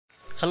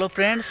Hello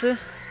friends,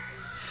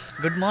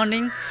 good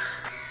morning.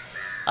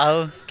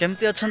 आउ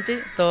केमती अच्छंती?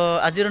 तो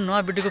आज नुआ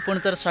वीडियो को पुणी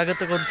तरह स्वागत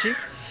करुच्ची।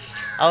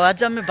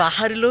 आज आम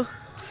बाहर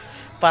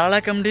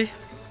पारलाखेमुंडी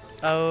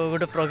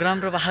गोटे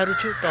प्रोग्राम रे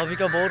बाहरुछु। तो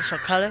अबिका बहुत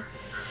सकाଳେ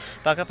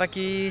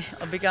पाखापाखि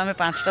अबिका आम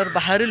 5टार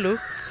बाहरिलु,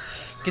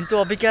 किंतु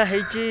अबिका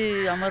हेची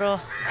आमर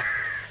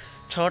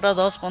 6टा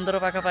 10-15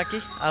 पाखापाखि।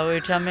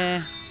 आठ आम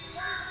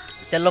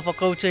तेल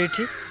पकाउछु।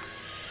 ये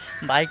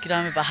बाइक रे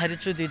आम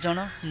बाहरीचु 2 जन,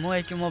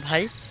 मुझे मो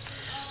भाई।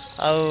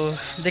 आउ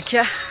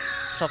देखिया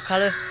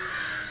सकाଳେ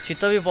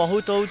शीत भी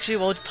बहुत होउची,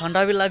 बहुत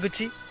ठंडा भी लगुच।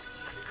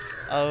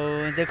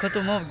 देखो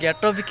तो मो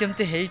गेट भी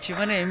केमती हेची,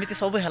 माने एमती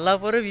सब हला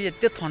पर भी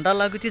एते ठंडा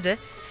लगुच जे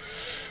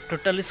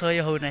टोटाली सही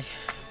हो ना।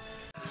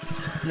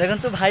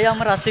 देखो भाई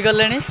आमर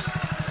आसीगले,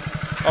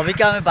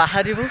 अबिका आम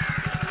बाहरबू,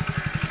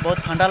 बहुत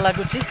ठंडा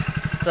लगुच।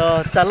 तो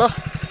चलो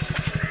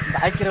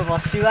बाइक रे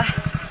बसिबा।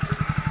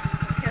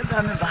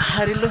 आम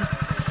बाहरिलु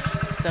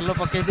तेल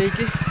पकई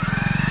देकी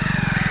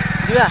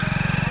जीवा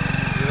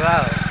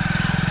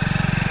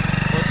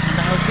बहुत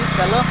ठंडा होती।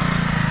 चलो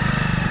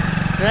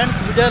फ्रेंड्स,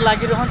 वीडियो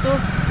लगी रुहतु।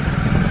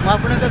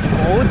 मुझे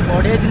बहुत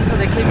बढ़िया जिनस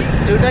देखेबी,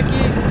 जोटा कि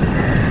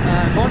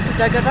कौन सी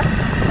जगह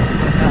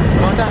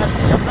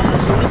गंडाहाती। आप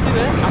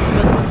शुणुवे आम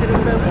गजपति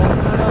गोटे बहुत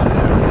बड़ा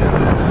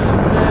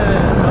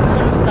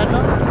दर्शन स्थान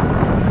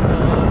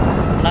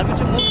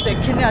लगुच। मुझे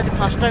देखनी, आज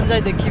फास्ट टाइम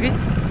जाए देखी।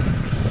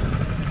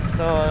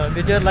 तो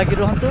वीडियो लगी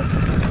रुहतु,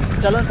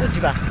 चलतु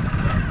जीवा।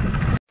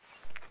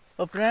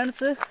 तो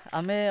फ्रेंड्स,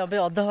 आमे अबे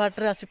अधा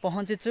बाटे आसी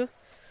पहुँचीचु।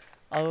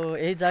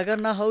 आई जगार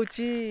ना हूँ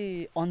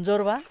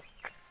अंजोरवा।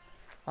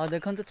 आ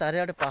देखो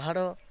चारिआडे पहाड़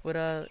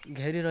पूरा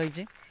घेरी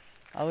रही।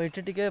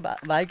 आठी टे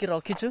बाइक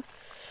रखीचु,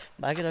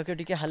 बाइक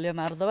रखी टे हालिया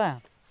मारदबा,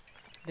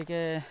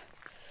 टे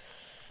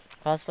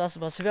फास्ट फास्ट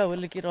बसवा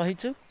बोलिकी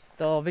रहीचु।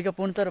 तो अबिका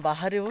पुणी तर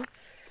बाहर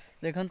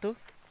देखु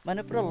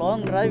माने पूरा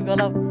लॉन्ग ड्राइव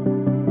गला।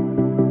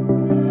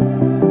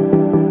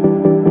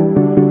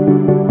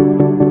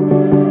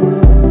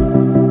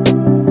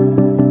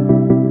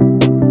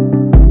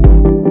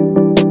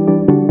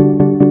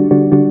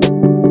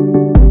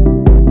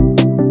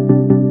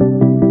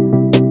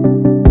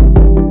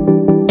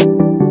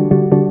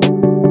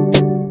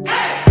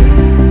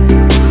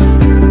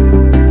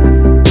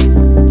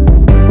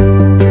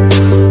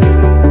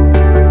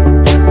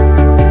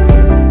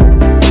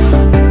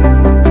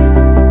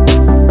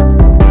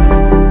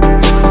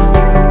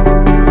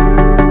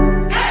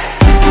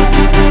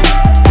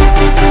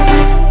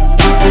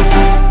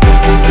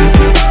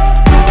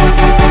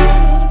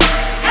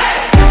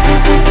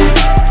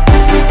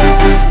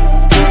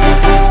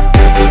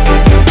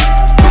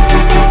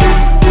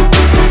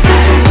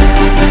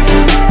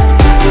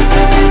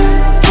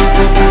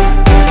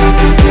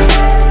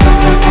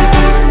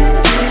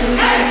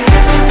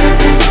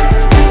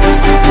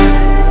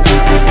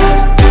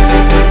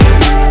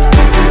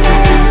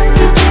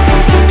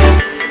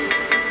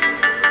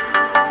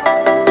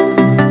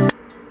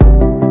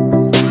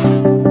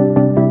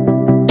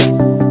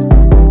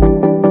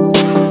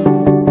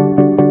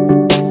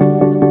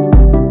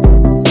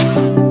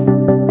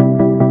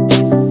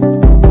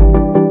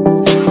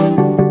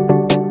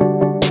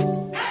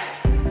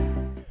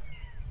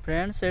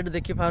 फ्रेंड्स, ये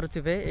देखी पारे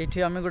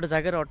ये आम गोटे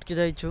जगार अटकी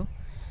जाइचु।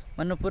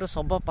 माने पूरा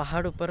सब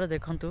पहाड़ ऊपर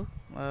देखु,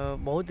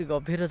 बहुत ही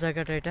गभीर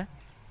जगटा यहाँ।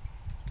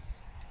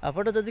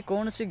 आपटे जदि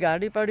कौन सी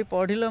गाड़ी पाड़ी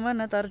पढ़ल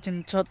माने तार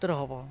चिंचत्र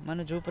हम,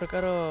 माने जो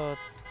प्रकार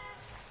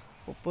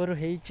ऊपर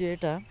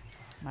होटा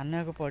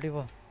मानने को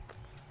पड़ो।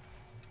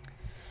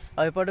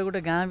 आपटे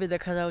गोटे गाँ भी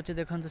देखा जाउची,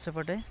 देखु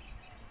सेपटे।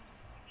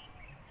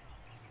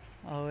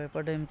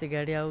 आउपटे एमती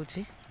गाड़ी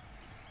आउची,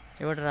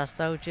 एपटे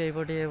रास्ता होची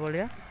एपटे ये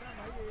बढ़िया।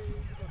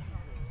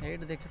 ये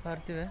देखी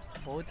पारे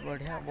बहुत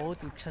बढ़िया,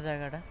 बहुत उच्चा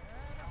जगटा।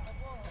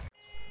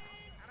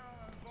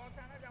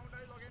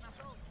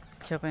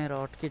 देखापी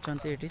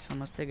अटकी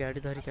समस्ते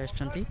गाड़ी धरिक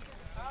आसुँच।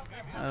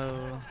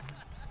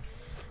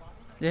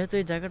 जेहेतु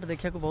ये जगह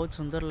देखा बहुत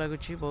सुंदर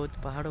लगुच, बहुत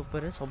पहाड़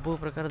उपर सब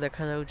प्रकार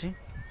देखा जाउची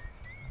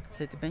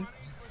से।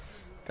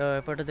 तो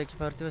एपटे देखी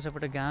पारे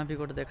सेपटे गाँ भी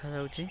गोटे देखा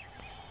जाउची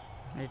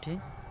एठी।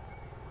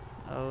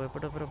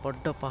 एपटे पूरा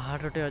बड़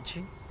पहाड़टे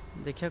अच्छी,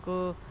 देखा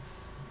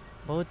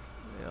बहुत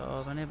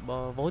माने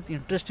बहुत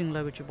इंटरेस्टिंग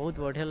लगुच, बहुत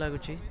बढ़िया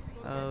लगुच।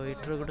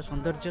 इटर गोटे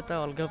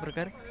सौंदर्यता अलग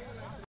प्रकार।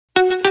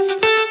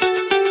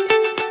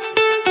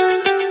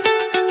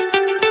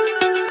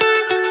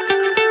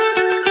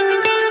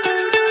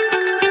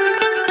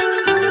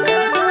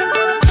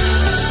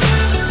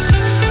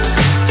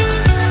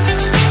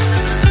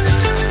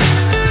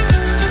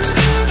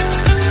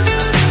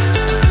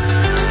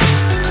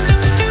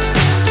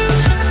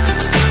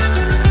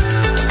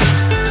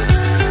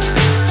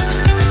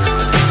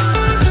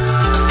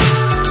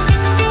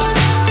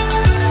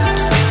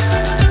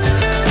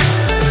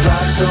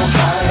 So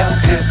high I'm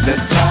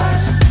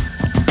hypnotized.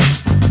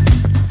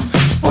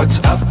 What's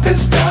up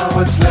is down,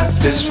 what's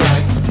left is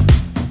right.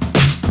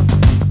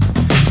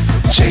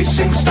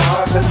 Chasing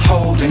stars and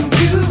holding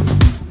you.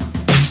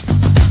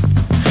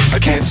 I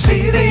can't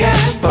see the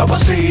end, but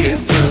we'll see it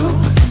through.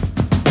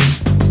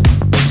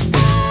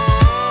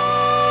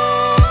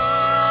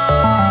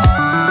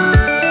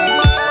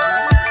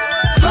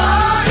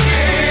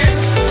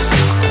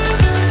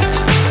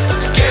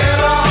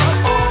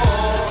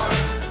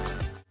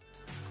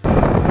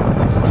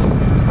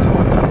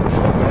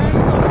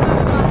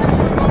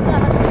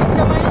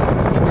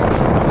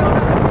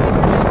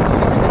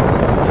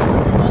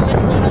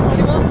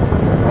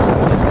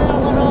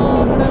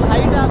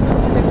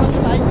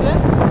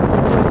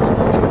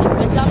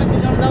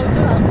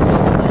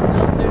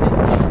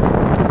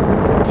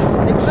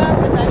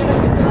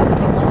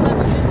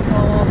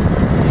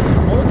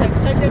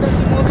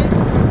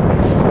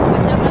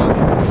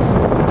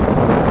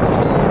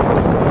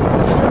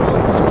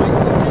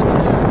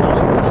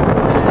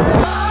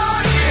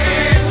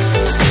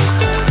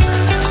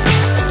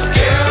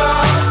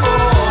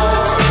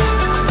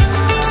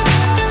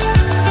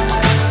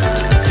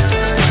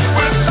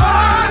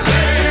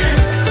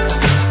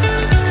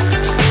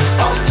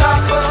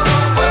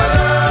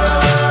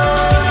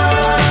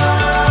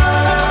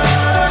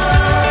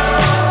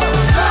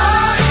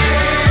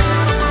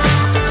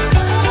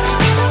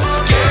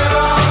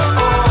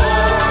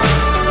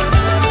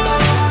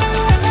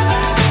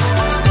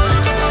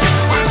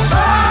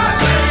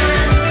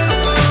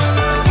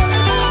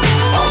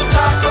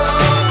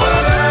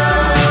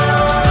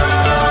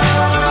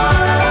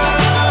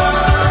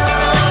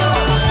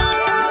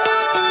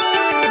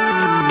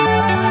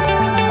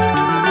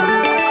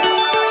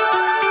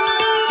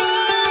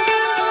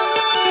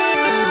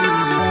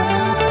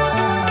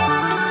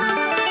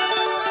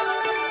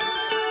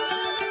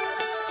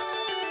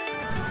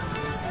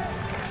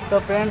 तो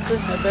फ्रेंड्स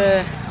एबे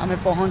आम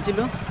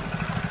पहुँचलु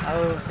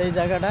से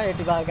जगहटा ये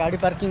गाड़ी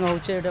पार्किंग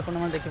होचे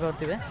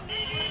देखिपे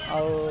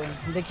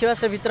देखा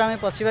से भितर आम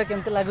पशिबा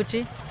केमती लगुच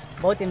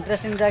बहुत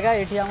इंटरेस्टिंग जगह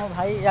ये आम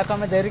भाई या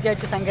आम धरिकी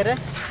आइए सांगे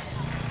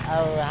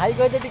हाई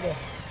कहते टे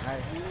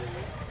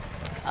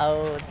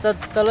तो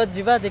चलो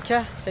जीवा देखा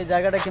से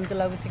जगहटा केमती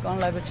लगुच कौन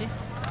लगुच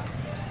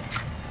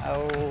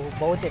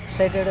बहुत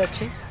एक्साइटेड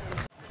अच्छी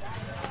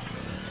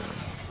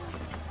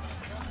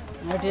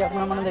ये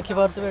आपने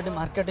देखिपे ये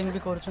मार्केटिंग भी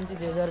कर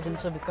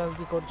जिनस बिका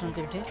बिकी कर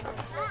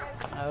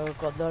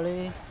कदली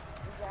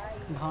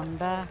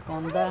भंडा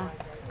कंदा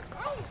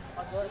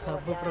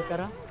सब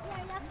प्रकार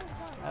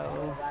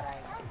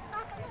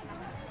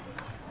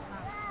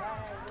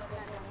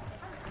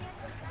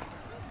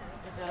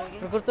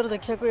प्रकृत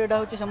देखा यहाँ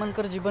हूँ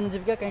से जीवन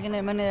जीविका कहीं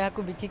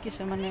यहाँ बिकिकी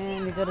से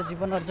निजर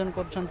जीवन अर्जन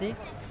करपटे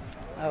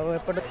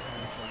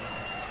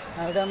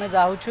आम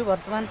जाऊँ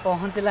बर्तमान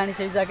पहुँचला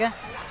से जगह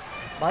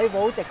भाई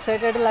बहुत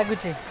एक्साइटेड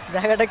लगुच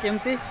जगहटा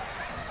केमती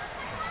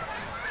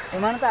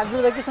एमाने तो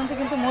आगु देखी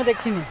किंतु मु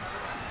देखनी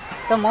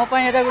तो मो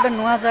पाई एटा गोटे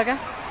नुआ जगह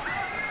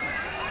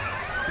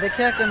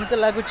देखिए केमती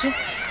लगुच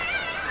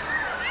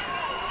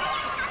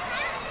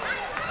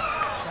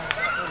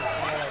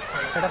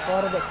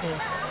पर देखे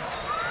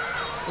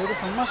ये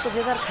समस्त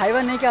जगह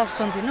खाଇବା नहीं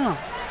आसुँच नु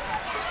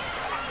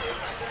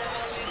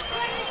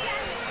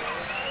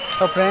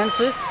तो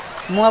फ्रेंड्स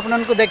मु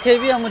आपको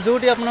देखेबी जो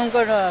आपको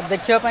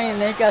देखापी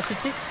नहीं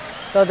आसी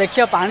तो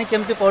देखिए पानी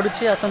केमती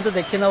पड़ुछि आसतु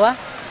देखी नवा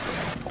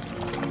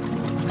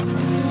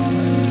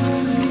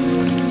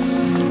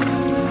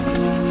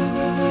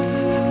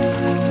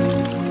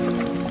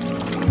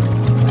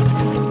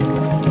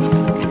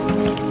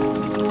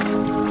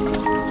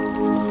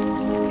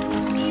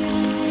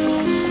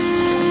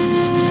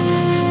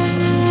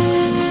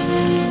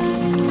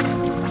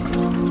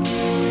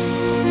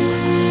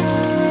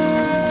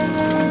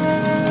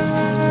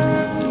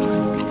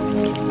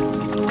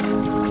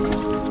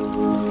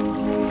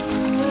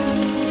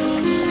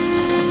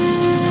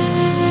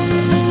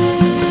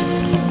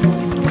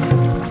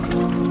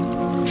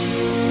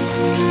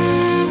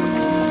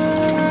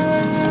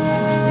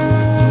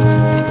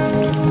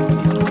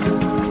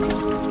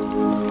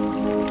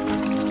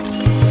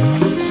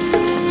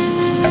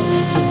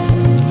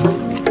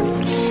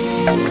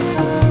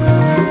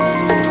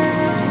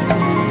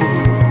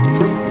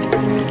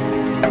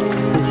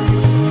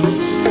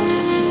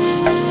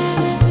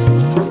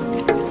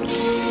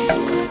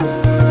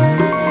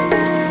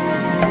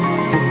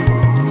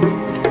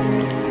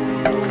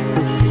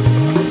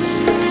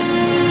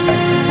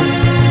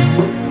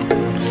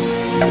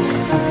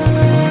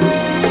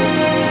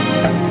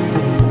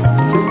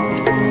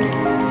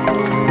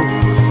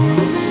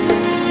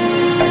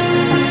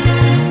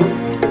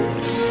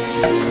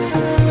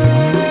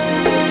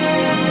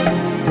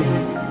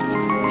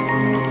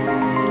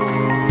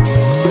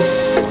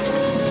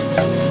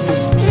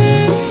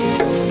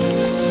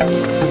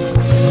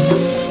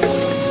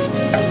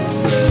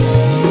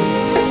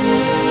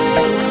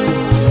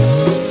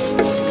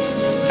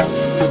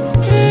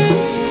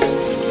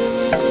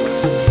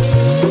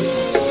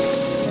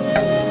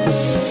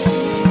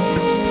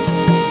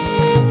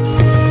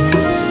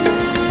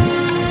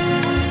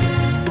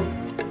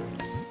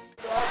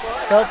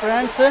तो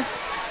फ्रेंड्स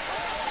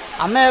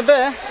आम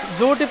एवं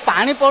जो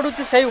पानी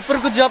पड़ुची से ऊपर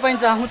को जावाई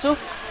चाहूँ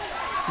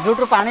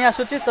जो पानी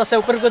आसूची तो से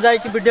ऊपर को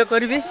जाकि वीडियो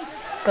करी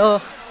तो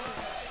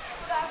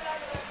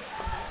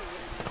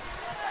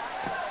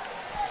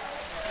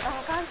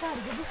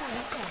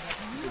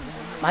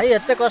भाई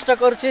एत कष्ट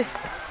करुच्ची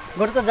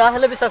गोटे तो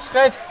जहाँ भी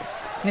सब्सक्राइब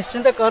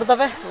निश्चिंत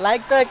करदे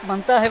लाइक तो एक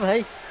बनता है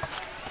भाई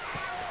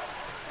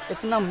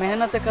इतना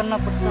मेहनत करना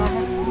पड़ता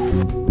है।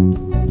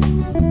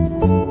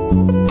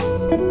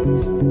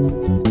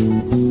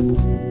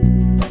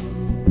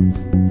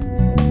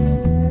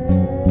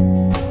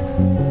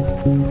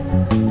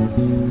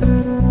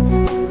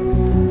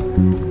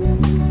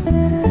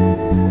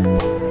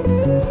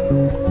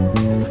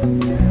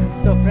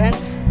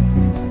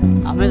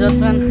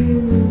 बर्तमान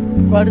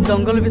कड़े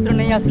जंगल भीतर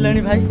नहीं आसला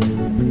भाई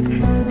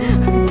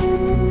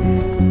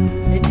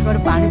ये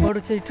पानी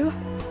पड़ुचे ये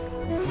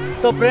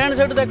तो फ्रेंड्स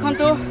ये देखु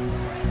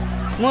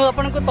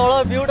मुझे तल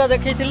व्यूटा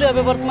देखी ए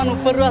बर्तमान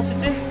ऊपर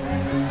आसी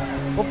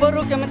ऊपर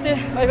केमी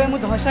भाई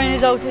मुझे धसा ही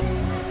जाऊँगी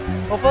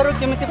ऊपर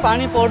केमी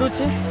पानी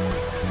पड़ुची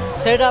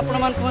से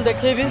आपण मैं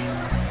देखेबी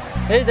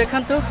ये देखु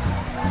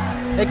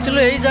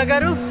एक्चुअली यही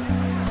जगार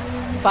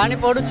पानी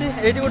पड़ुची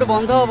ये गोटे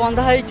बंध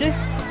बंधा है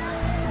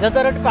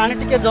जद्वारा पानी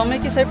टिके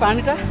जमिकी से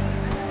पानीटा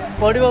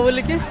पड़ो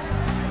बोलिकी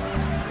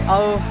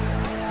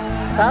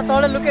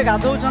तले लोके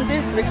गाधौं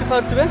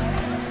देखिपे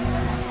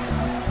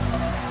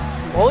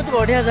बहुत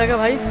बढ़िया जगह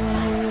भाई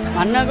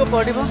मानना को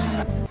पड़ो।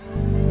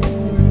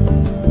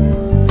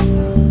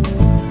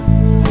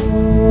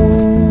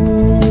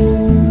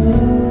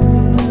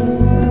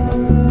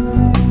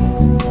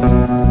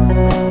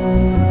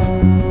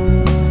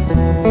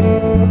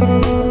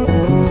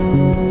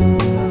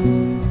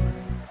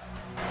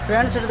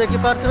 फ्रेंड्स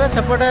देखिपे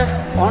सेपटे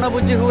अण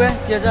बुझी हुए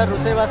जी जहाँ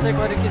रोषेबास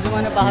करके जो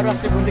मैंने बाहर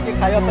आसी बुलिकी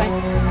खावाई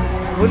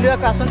बुलिया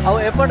आसन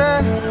आपटे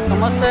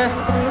समस्ते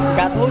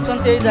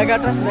गाधौंट ये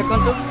जगहटा देखु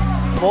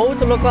बहुत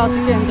लोग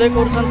आसिक एंजॉय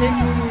कर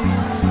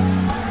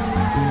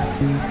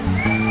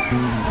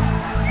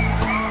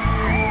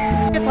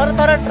थर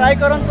थर ट्राए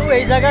करूँ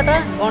यही जगहटा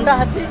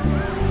गंडाहाती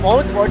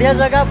बहुत बढ़िया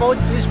जगह बहुत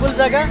पीसफुल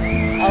जगह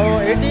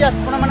आठी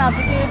आपण मैंने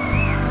आसिक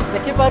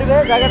देखिपारे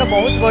जगहटा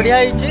बहुत बढ़िया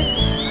होती।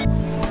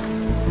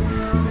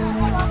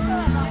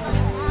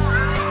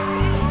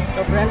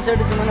 तो फ्रेंड्स ये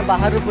जो मैंने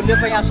बाहर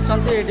बुलापी आसुँच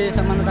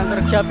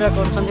खियापिया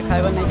कर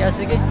खावा नहीं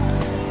आसिक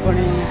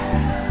पुणी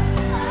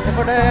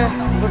एपटे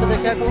गोटे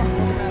देखा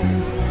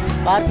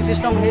पार्क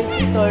सिस्टम हो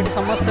तो ये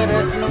समस्ते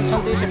रेस्ट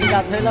नौकरी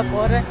गाधेला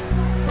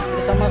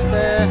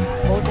समस्ते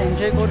बहुत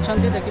एंजॉय कर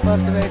देखिपे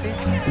ये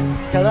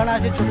खेलना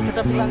अच्छी छोट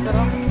छोट पिलांकर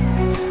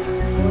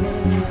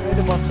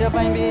ये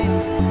बसापी भी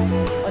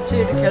अच्छी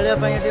ये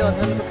खेलवाई ये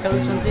अधे लोग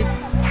खेलुंट ये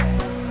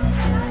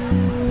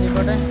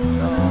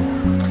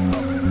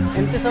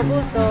एमती सब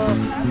तो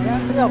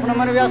आपण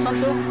मैंने भी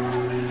आसतु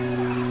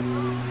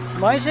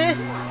महिषी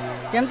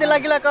केमती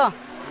लगिला कह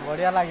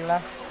बढ़िया लगला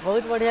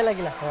बहुत बढ़िया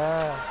लगिला।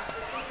 हाँ